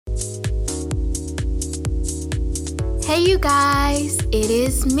Hey you guys, it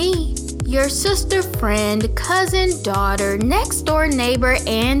is me, your sister, friend, cousin, daughter, next door neighbor,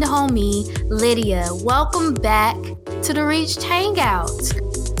 and homie, Lydia. Welcome back to the Reached Hangout.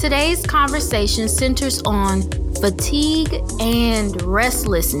 Today's conversation centers on fatigue and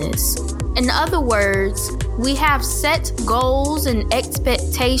restlessness. In other words, we have set goals and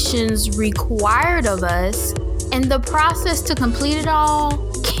expectations required of us, and the process to complete it all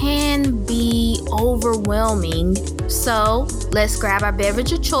can be overwhelming. So let's grab our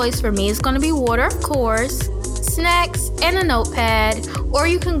beverage of choice. For me, it's going to be water, of course, snacks, and a notepad. Or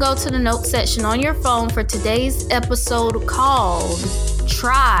you can go to the note section on your phone for today's episode called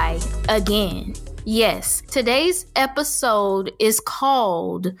Try Again. Yes, today's episode is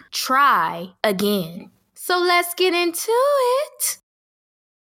called Try Again. So let's get into it.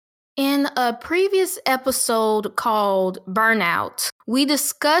 In a previous episode called Burnout, we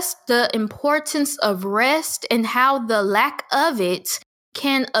discussed the importance of rest and how the lack of it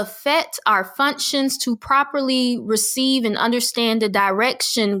can affect our functions to properly receive and understand the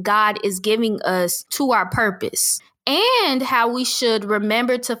direction God is giving us to our purpose, and how we should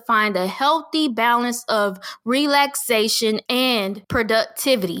remember to find a healthy balance of relaxation and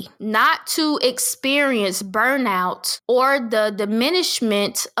productivity, not to experience burnout or the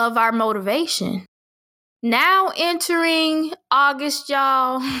diminishment of our motivation. Now entering August,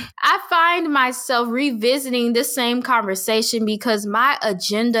 y'all, I find myself revisiting the same conversation because my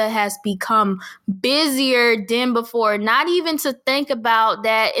agenda has become busier than before. Not even to think about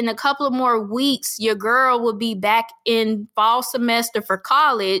that in a couple of more weeks, your girl will be back in fall semester for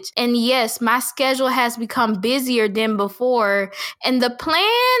college. And yes, my schedule has become busier than before. And the plan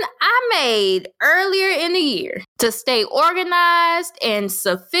I made earlier in the year to stay organized and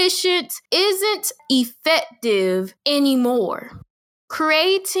sufficient isn't effective anymore.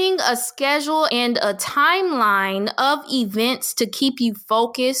 Creating a schedule and a timeline of events to keep you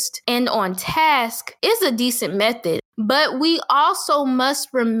focused and on task is a decent method. But we also must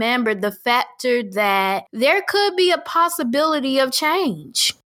remember the factor that there could be a possibility of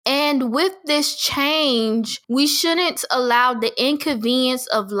change. And with this change, we shouldn't allow the inconvenience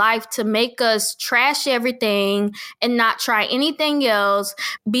of life to make us trash everything and not try anything else,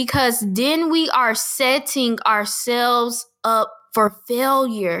 because then we are setting ourselves up for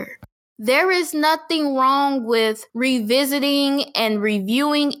failure. There is nothing wrong with revisiting and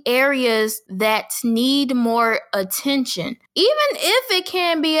reviewing areas that need more attention, even if it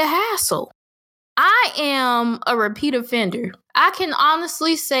can be a hassle. I am a repeat offender. I can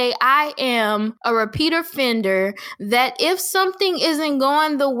honestly say I am a repeat offender that if something isn't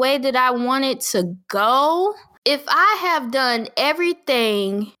going the way that I want it to go, if I have done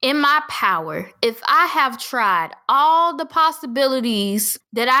everything in my power, if I have tried all the possibilities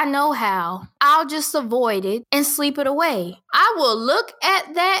that I know how, I'll just avoid it and sleep it away. I will look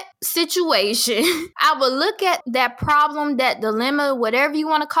at that situation. I will look at that problem, that dilemma, whatever you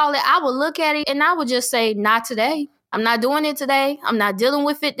want to call it. I will look at it and I will just say, not today. I'm not doing it today. I'm not dealing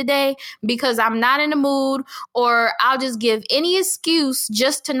with it today because I'm not in the mood, or I'll just give any excuse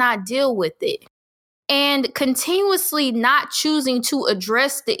just to not deal with it. And continuously not choosing to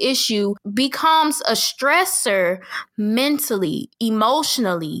address the issue becomes a stressor mentally,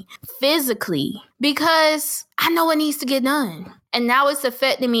 emotionally, physically, because I know it needs to get done. And now it's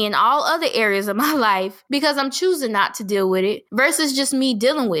affecting me in all other areas of my life because I'm choosing not to deal with it versus just me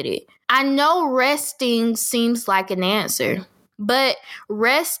dealing with it. I know resting seems like an answer, but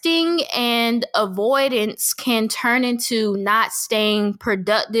resting and avoidance can turn into not staying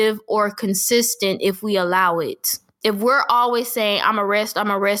productive or consistent if we allow it. If we're always saying, I'm a rest,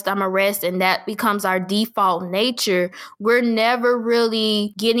 and that becomes our default nature, we're never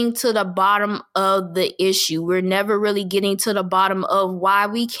really getting to the bottom of the issue. We're never really getting to the bottom of why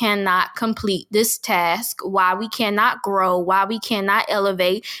we cannot complete this task, why we cannot grow, why we cannot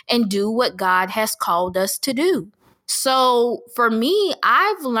elevate and do what God has called us to do. So for me,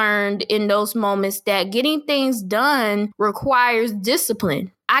 I've learned in those moments that getting things done requires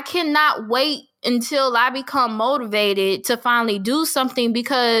discipline. I cannot wait until I become motivated to finally do something,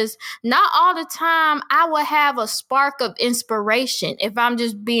 because not all the time I will have a spark of inspiration. If I'm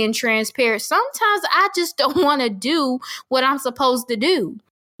just being transparent, sometimes I just don't want to do what I'm supposed to do.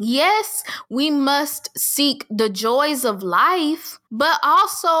 Yes, we must seek the joys of life, but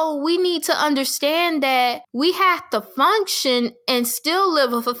also we need to understand that we have to function and still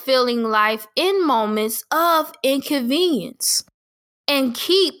live a fulfilling life in moments of inconvenience. and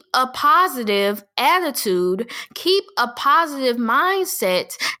keep a positive attitude, keep a positive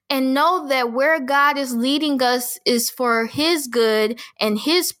mindset, and know that where God is leading us is for His good and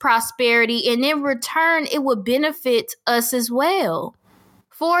His prosperity, and in return, it will benefit us as well.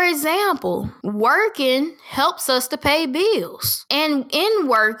 For example, working helps us to pay bills. And in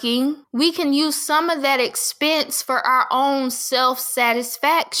working, we can use some of that expense for our own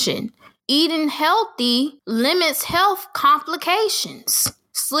self-satisfaction. Eating healthy limits health complications.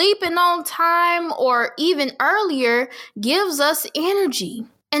 Sleeping on time or even earlier gives us energy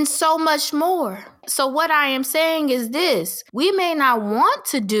and so much more. So what I am saying is this: we may not want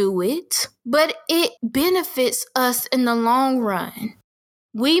to do it, but it benefits us in the long run.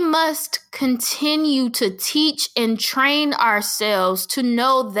 We must continue to teach and train ourselves to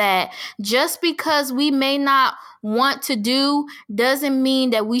know that just because we may not want to do doesn't mean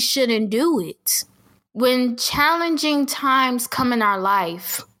that we shouldn't do it. When challenging times come in our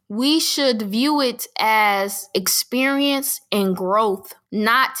life, we should view it as experience and growth,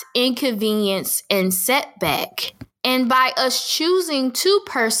 not inconvenience and setback. And by us choosing to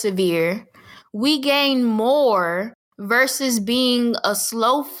persevere, we gain more versus being a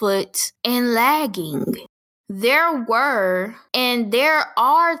slow foot and lagging. There were and there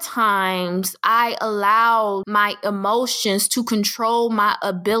are times I allowed my emotions to control my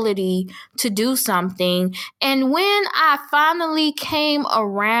ability to do something. And when I finally came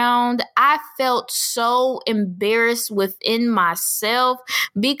around, I felt so embarrassed within myself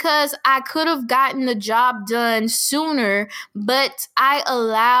because I could have gotten the job done sooner, but I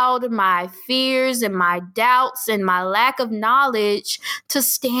allowed my fears and my doubts and my lack of knowledge to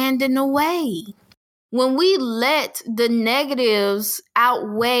stand in the way. When we let the negatives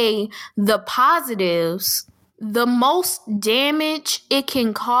outweigh the positives, the most damage it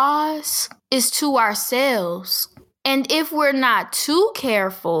can cause is to ourselves. And if we're not too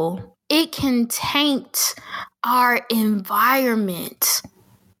careful, it can taint our environment.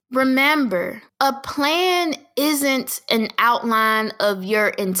 Remember, a plan isn't an outline of your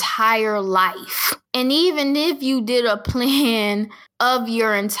entire life. And even if you did a plan of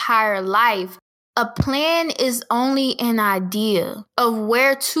your entire life, a plan is only an idea of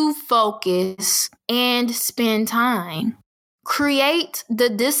where to focus and spend time. Create the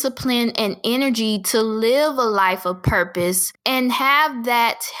discipline and energy to live a life of purpose and have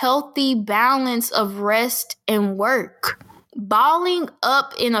that healthy balance of rest and work. Balling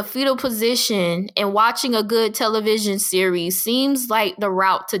up in a fetal position and watching a good television series seems like the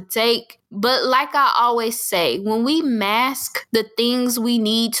route to take. But like I always say, when we mask the things we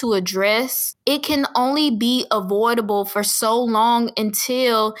need to address, it can only be avoidable for so long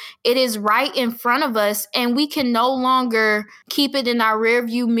until it is right in front of us and we can no longer keep it in our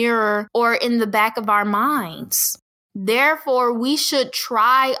rearview mirror or in the back of our minds. Therefore, we should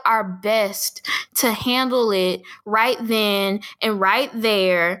try our best to handle it right then and right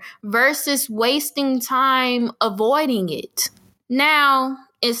there versus wasting time avoiding it. Now,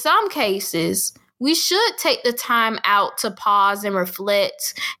 in some cases, we should take the time out to pause and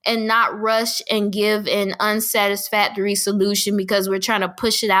reflect and not rush and give an unsatisfactory solution because we're trying to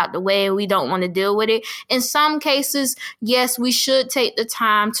push it out the way and we don't want to deal with it. In some cases, yes, we should take the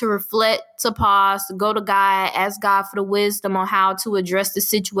time to reflect, to pause, to go to God, ask God for the wisdom on how to address the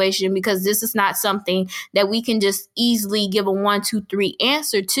situation, because this is not something that we can just easily give a 1, 2, 3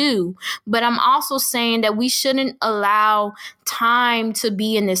 answer to. But I'm also saying that we shouldn't allow time to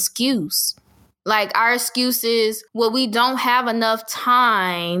be an excuse. Like, our excuse is, well, we don't have enough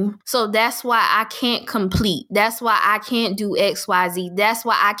time, so that's why I can't complete. That's why I can't do X, Y, Z. That's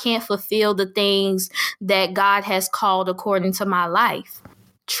why I can't fulfill the things that God has called according to my life.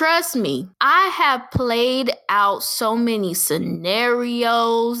 Trust me, I have played out so many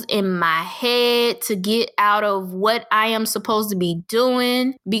scenarios in my head to get out of what I am supposed to be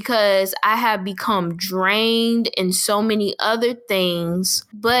doing because I have become drained in so many other things.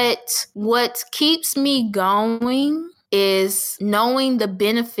 But what keeps me going is knowing the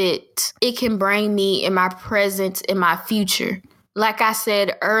benefit it can bring me in my present and my future. Like I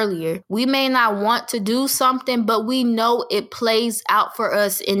said earlier, we may not want to do something, but we know it plays out for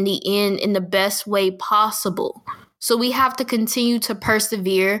us in the end in the best way possible. So we have to continue to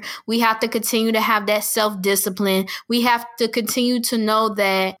persevere. We have to continue to have that self-discipline. We have to continue to know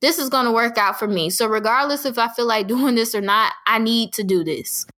that this is going to work out for me. So regardless if I feel like doing this or not, I need to do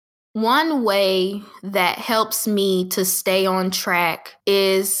this. One way that helps me to stay on track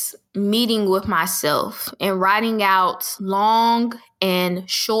is meeting with myself and writing out long and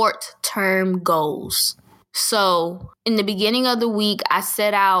short-term goals. So In the beginning of the week, I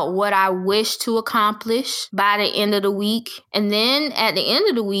set out what I wish to accomplish by the end of the week. And then at the end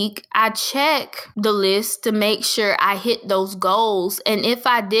of the week, I check the list to make sure I hit those goals. And if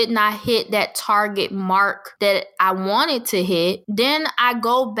I did not hit that target mark that I wanted to hit, then I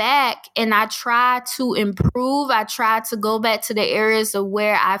go back and I try to improve. I try to go back to the areas of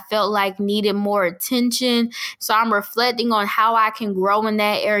where I felt like needed more attention. So I'm reflecting on how I can grow in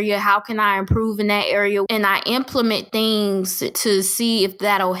that area. How can I improve in that area? And I implement things to see if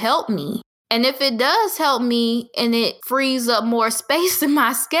that'll help me. And if it does help me and it frees up more space in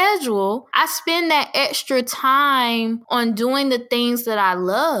my schedule, I spend that extra time on doing the things that I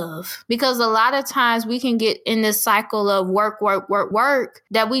love. Because a lot of times we can get in this cycle of work,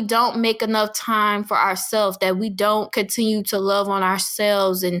 that we don't make enough time for ourselves, that we don't continue to love on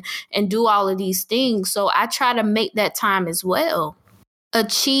ourselves and do all of these things. So I try to make that time as well.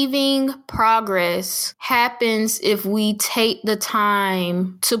 Achieving progress happens if we take the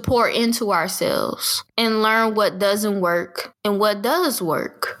time to pour into ourselves and learn what doesn't work and what does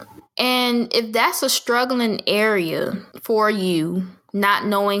work. And if that's a struggling area for you, not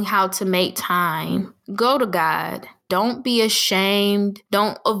knowing how to make time, go to God. Don't be ashamed.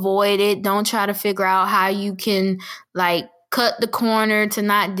 Don't avoid it. Don't try to figure out how you can cut the corner to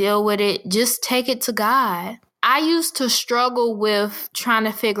not deal with it. Just take it to God. I used to struggle with trying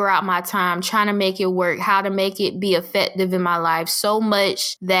to figure out my time, trying to make it work, how to make it be effective in my life so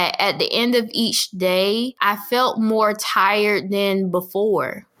much that at the end of each day, I felt more tired than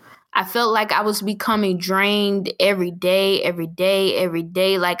before. I felt like I was becoming drained every day.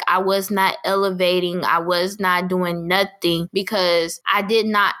 Like I was not elevating. I was not doing nothing because I did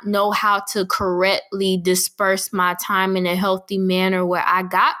not know how to correctly disperse my time in a healthy manner where I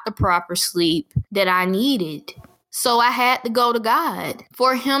got the proper sleep that I needed. So I had to go to God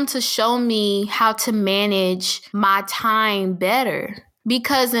for him to show me how to manage my time better.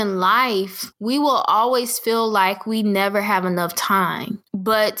 Because in life, we will always feel like we never have enough time.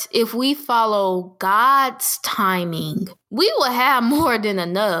 But if we follow God's timing, we will have more than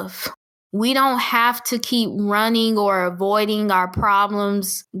enough. We don't have to keep running or avoiding our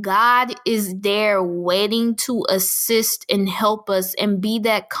problems. God is there waiting to assist and help us and be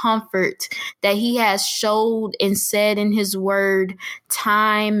that comfort that he has showed and said in his word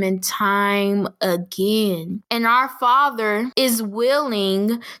time and time again. And our Father is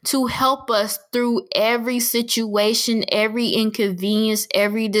willing to help us through every situation, every inconvenience,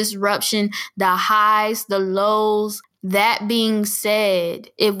 every disruption, the highs, the lows. That being said,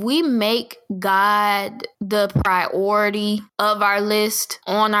 if we make God the priority of our list,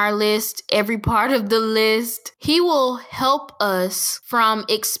 on our list, every part of the list, he will help us from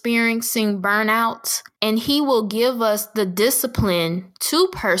experiencing burnout, and he will give us the discipline to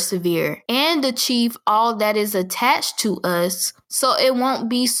persevere and achieve all that is attached to us, so it won't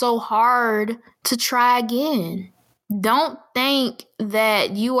be so hard to try again. Don't think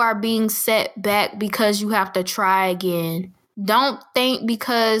that you are being set back because you have to try again. Don't think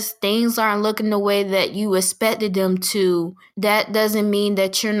because things aren't looking the way that you expected them to, that doesn't mean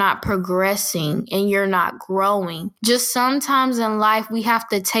that you're not progressing and you're not growing. Just sometimes in life, we have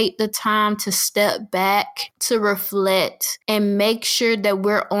to take the time to step back, to reflect, and make sure that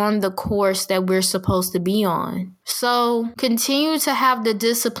we're on the course that we're supposed to be on. So continue to have the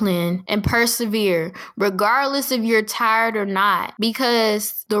discipline and persevere, regardless if you're tired or not,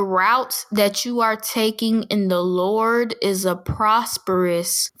 because the route that you are taking in the Lord is a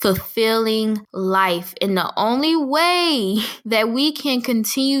prosperous, fulfilling life. And the only way that we can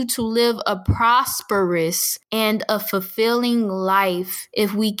continue to live a prosperous and a fulfilling life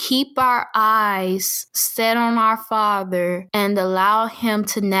if we keep our eyes set on our Father and allow him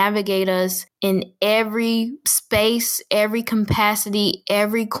to navigate us in every space, every capacity,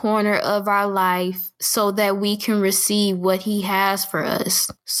 every corner of our life so that we can receive what he has for us.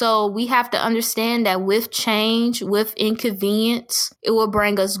 So we have to understand that with change, with inconvenience, it will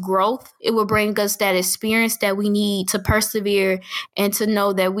bring us growth. It will bring us that experience that we need to persevere and to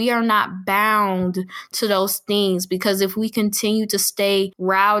know that we are not bound to those things, because if we continue to stay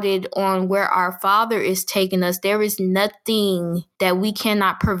routed on where our Father is taking us, there is nothing that we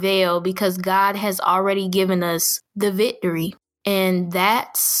cannot prevail, because God has already given us the victory. And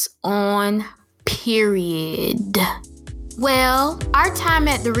that's on period. Well, our time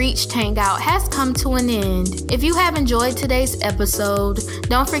at the Reach Hangout has come to an end. If you have enjoyed today's episode,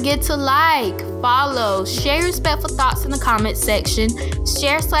 don't forget to like, follow, share respectful thoughts in the comment section,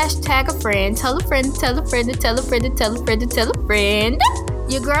 share/tag a friend, tell a friend, tell a friend, tell a friend, tell a friend, tell a friend.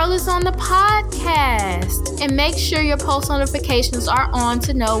 Your girl is on the podcast. And make sure your post notifications are on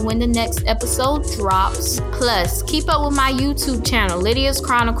to know when the next episode drops. Plus, keep up with my YouTube channel, Lydia's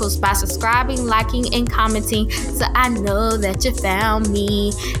Chronicles, by subscribing, liking, and commenting so I know that you found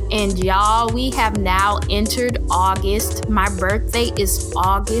me. And y'all, we have now entered August. My birthday is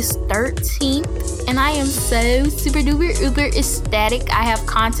August 13th. And I am so super duper uber ecstatic. I have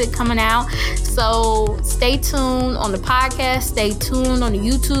content coming out. So stay tuned on the podcast. Stay tuned on the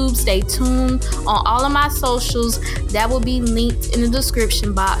YouTube. Stay tuned on all of my socials. That will be linked in the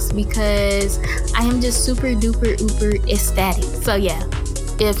description box because I am just super duper uber ecstatic. So yeah,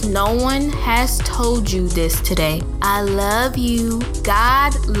 if no one has told you this today, I love you,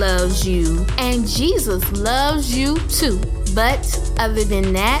 God loves you, and Jesus loves you too. But other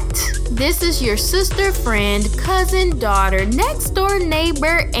than that, this is your sister, friend, cousin, daughter, next door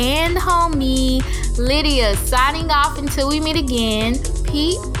neighbor, and homie, Lydia, signing off until we meet again.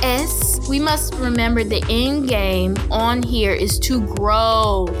 P.S. We must remember the end game on here is to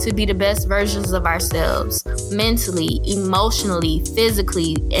grow to be the best versions of ourselves, mentally, emotionally,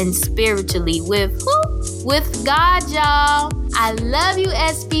 physically, and spiritually with God, y'all. I love you,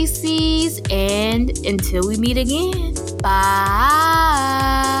 SBCs, and until we meet again,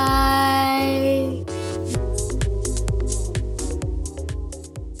 bye.